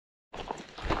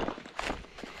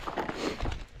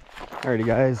Alrighty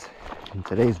guys, in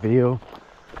today's video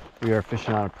we are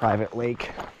fishing on a private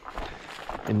lake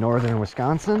in northern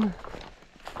Wisconsin.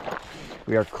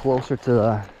 We are closer to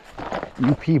the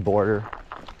UP border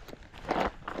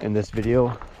in this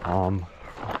video. Probably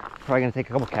gonna take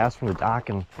a couple casts from the dock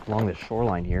and along the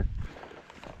shoreline here,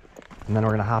 and then we're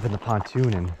gonna hop in the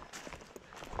pontoon, and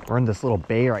we're in this little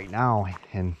bay right now,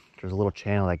 and there's a little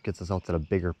channel that gets us out to the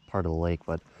bigger part of the lake.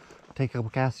 But take a couple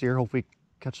casts here, hopefully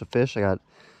catch a fish. I got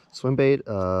swim bait,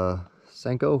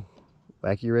 Senko,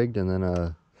 wacky rigged, and then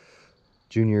a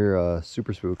junior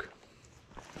super spook.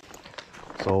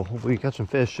 So hopefully we catch some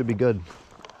fish, should be good.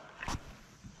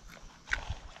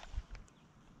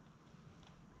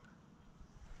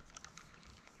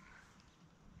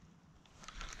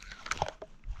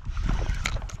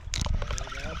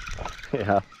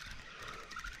 Yeah.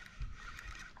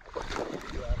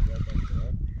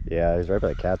 Yeah, he's right by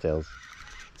the cattails.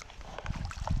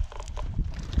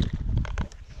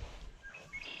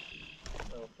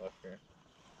 Oh, fucker.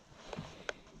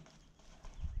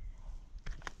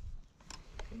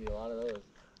 Gonna be a lot of those.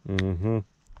 Mm-hmm.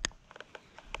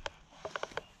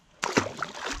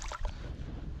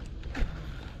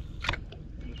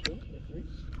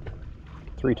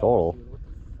 Three total.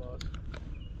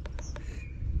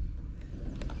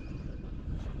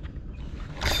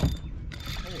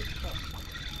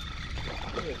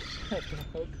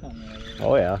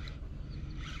 Oh yeah.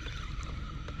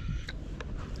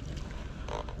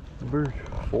 Number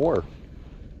 4.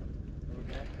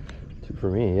 Two for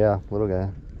me, yeah, little guy.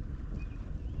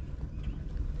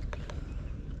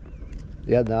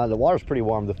 Yeah, no, the water's pretty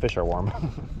warm. The fish are warm.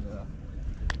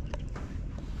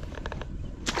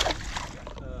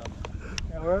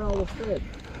 Yeah, where are all the fish?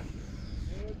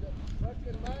 There was a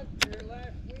fucking monster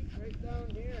last week right down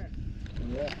here.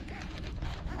 Yeah.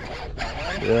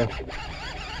 Yeah.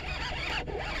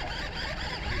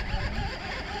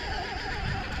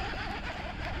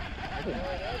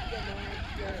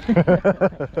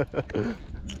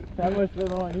 That must have been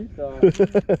the one you saw.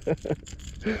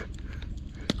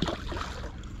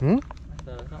 Hmm? I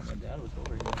thought my dad was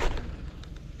over here.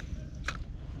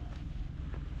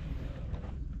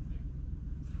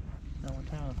 That one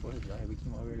time on the 4th of July, we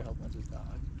came over here to help him with his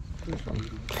dog. He was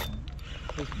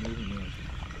moving me.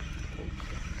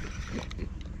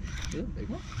 Is it a big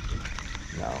one?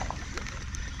 No.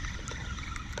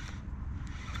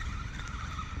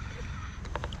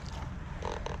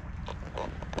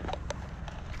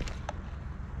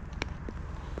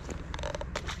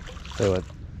 Tell you what,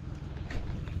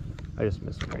 I just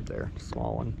missed one right there,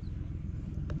 small one.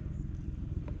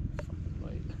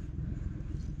 Like,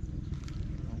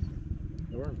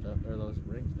 the worm stuff, or those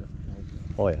ring stuff.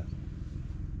 Oh yeah.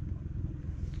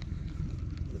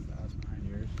 The bass behind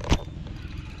yours.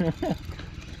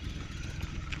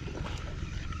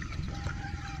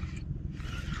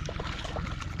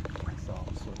 I saw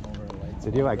him swim over the lights.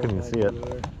 Did you? I couldn't see it.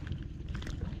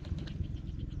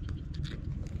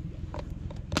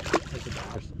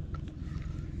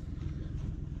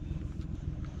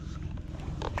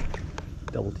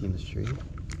 Double team the street.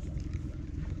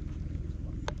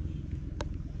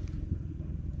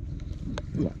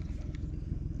 Yeah.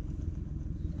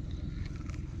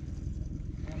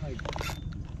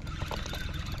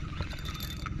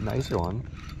 Nicer one.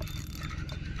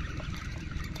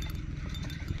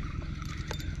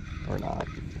 Or not.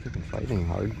 Freaking fighting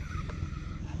hard.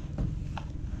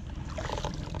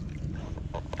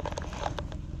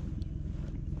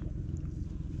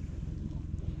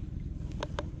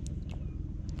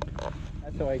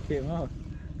 That's how I came out.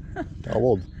 How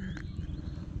old?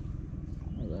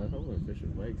 Oh, that's over fish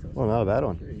with legs. Oh, not a bad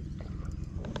one.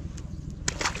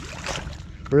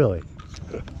 Really?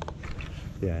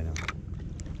 Yeah, I know.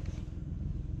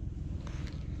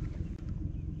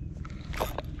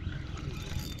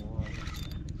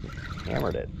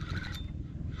 Hammered it.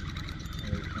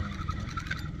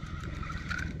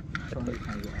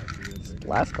 These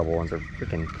last couple ones are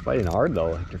freaking fighting hard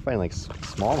though. Like they're fighting like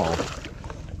smallmouth.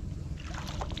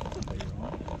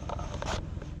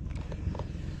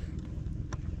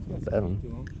 That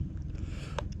one.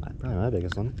 Probably not the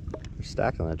biggest one. They're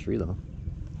stacked on that tree though.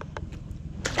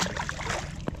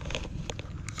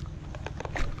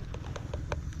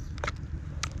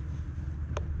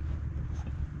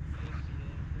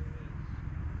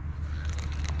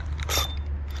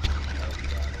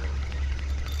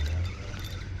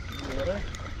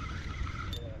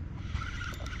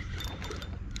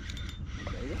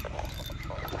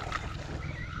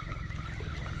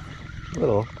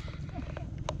 Little.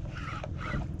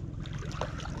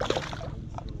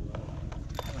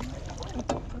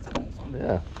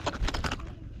 Yeah.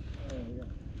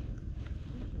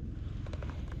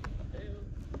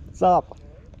 What's up?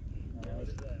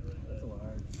 That's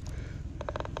large.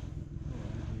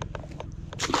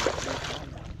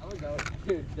 I was out,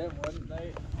 dude, that one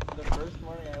night, the first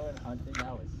morning I went hunting,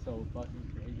 that was so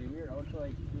fucking crazy. We were out till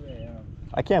like 2 a.m.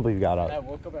 I can't believe you got And I up.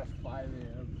 woke up at 5 a.m.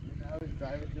 and I was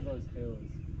driving through those hills.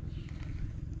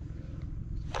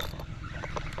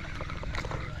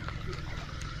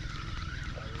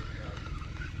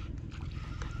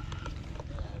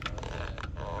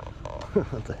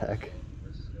 What the heck?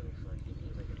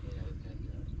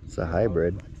 It's a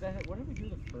hybrid. What did we do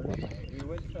the first night? We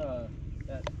went to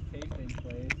that tasting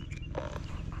place.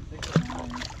 6 to 9.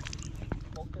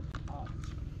 Smoked it up.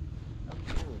 That was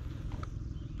cool.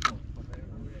 Oh, fuck that.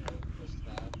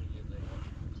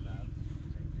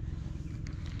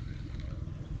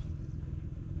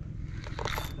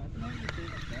 Is that the night we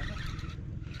stayed at Santa?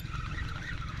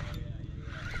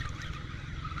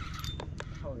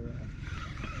 Oh yeah.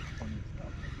 That's funny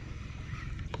stuff.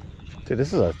 Dude,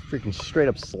 this is a freaking straight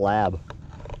up slab.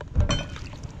 That's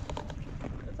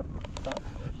a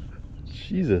sunfish.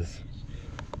 Jesus.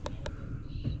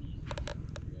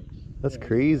 That's Yeah,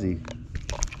 crazy.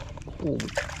 Holy.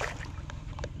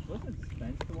 Wasn't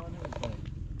Spence the one who was like...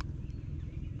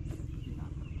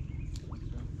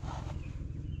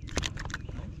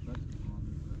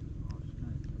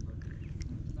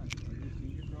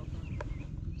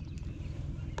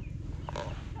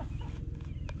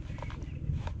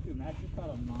 Dude, Matt just caught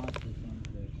a monster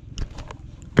sunfish.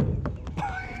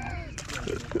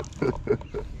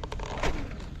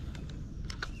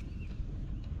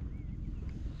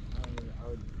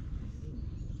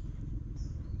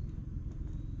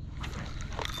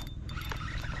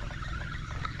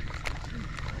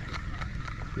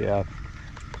 Yeah.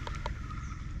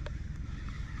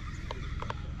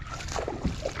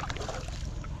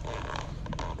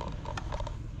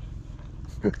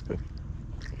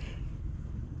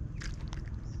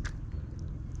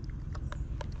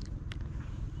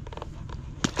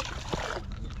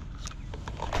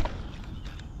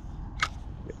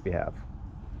 We have.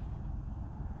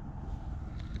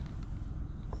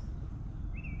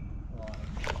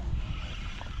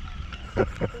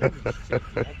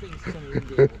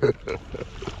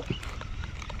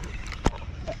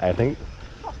 I think.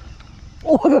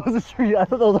 Oh, that was a tree. I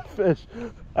thought that was a fish.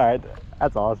 All right,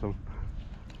 that's awesome.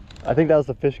 I think that was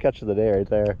the fish catch of the day right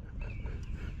there.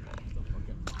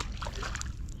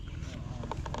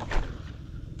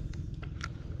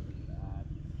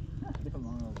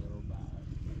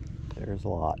 There's a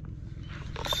lot.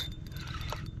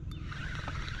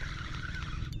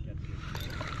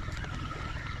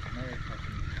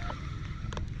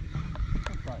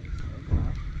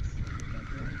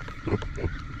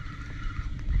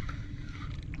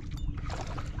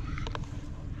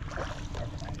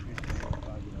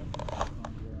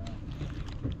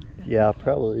 Yeah,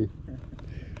 probably.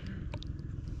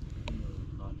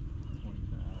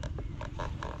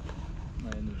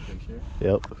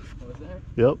 Yep.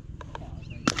 Yep.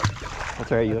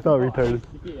 That's alright, you look all retarded.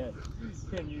 Yeah.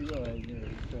 Can you go ahead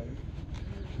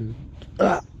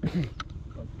and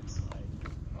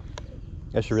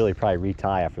I should really probably retie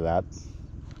after that.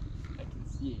 I can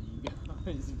see it, you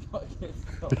guys. Fucking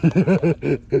so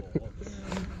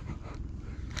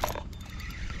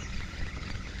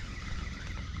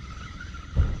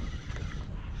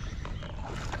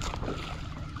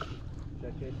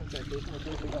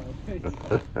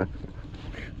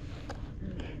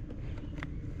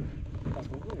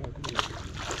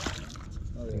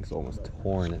Thing's almost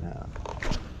torn in half.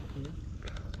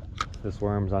 This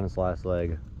worm's on its last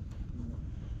leg.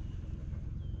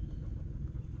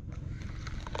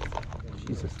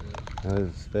 Jesus. That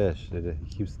is fish. It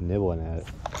keeps nibbling at it.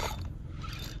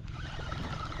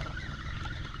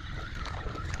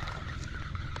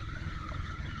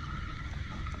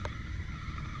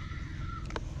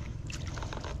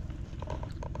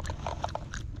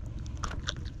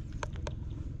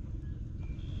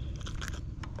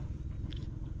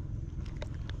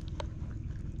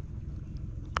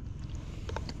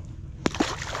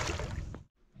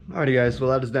 Alrighty guys, well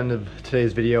that is the end of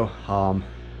today's video.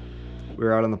 We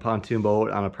were out on the pontoon boat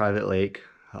on a private lake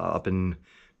up in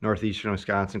northeastern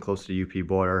Wisconsin, close to the UP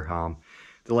border.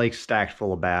 The lake's stacked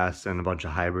full of bass and a bunch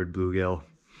of hybrid bluegill.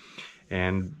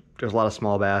 And there's a lot of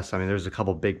small bass. I mean, there's a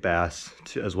couple big bass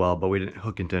too, as well, but we didn't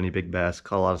hook into any big bass.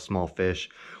 Caught a lot of small fish.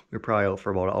 We were probably out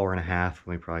for about an hour and a half,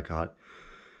 and we probably caught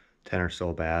 10 or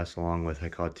so bass, along with I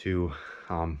caught 2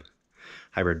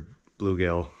 hybrid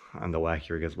bluegill on the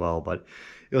wacky rig as well. But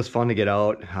it was fun to get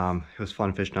out. It was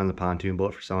fun fishing on the pontoon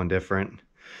boat for something different.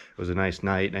 It was a nice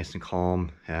night, nice and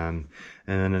calm. And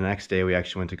then the next day we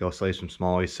actually went to go slay some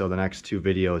smallies. So the next 2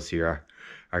 videos here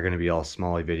are going to be all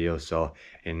smallie videos. So,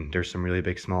 and there's some really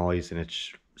big smallies, and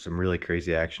it's some really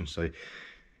crazy action. So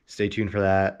stay tuned for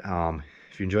that.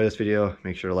 If you enjoy this video,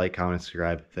 make sure to like, comment,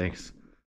 subscribe. Thanks.